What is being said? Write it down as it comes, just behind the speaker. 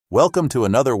Welcome to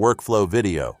another workflow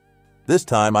video. This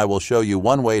time I will show you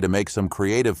one way to make some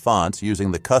creative fonts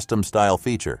using the custom style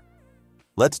feature.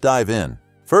 Let's dive in.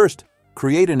 First,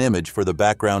 create an image for the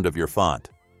background of your font.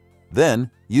 Then,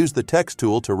 use the text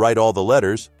tool to write all the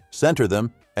letters, center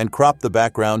them, and crop the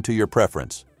background to your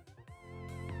preference.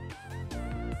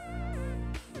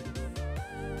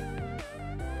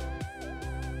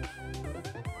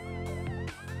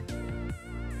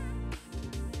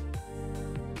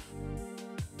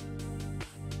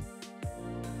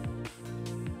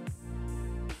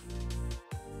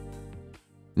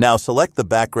 Now select the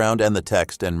background and the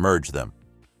text and merge them.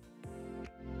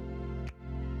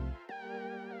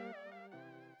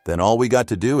 Then all we got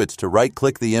to do is to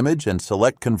right-click the image and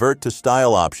select Convert to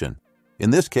Style option. In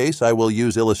this case, I will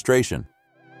use Illustration.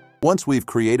 Once we've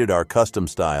created our custom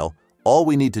style, all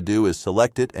we need to do is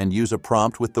select it and use a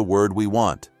prompt with the word we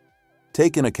want.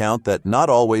 Take in account that not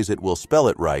always it will spell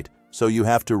it right, so you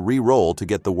have to re-roll to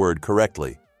get the word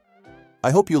correctly.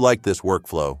 I hope you liked this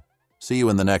workflow. See you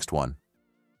in the next one.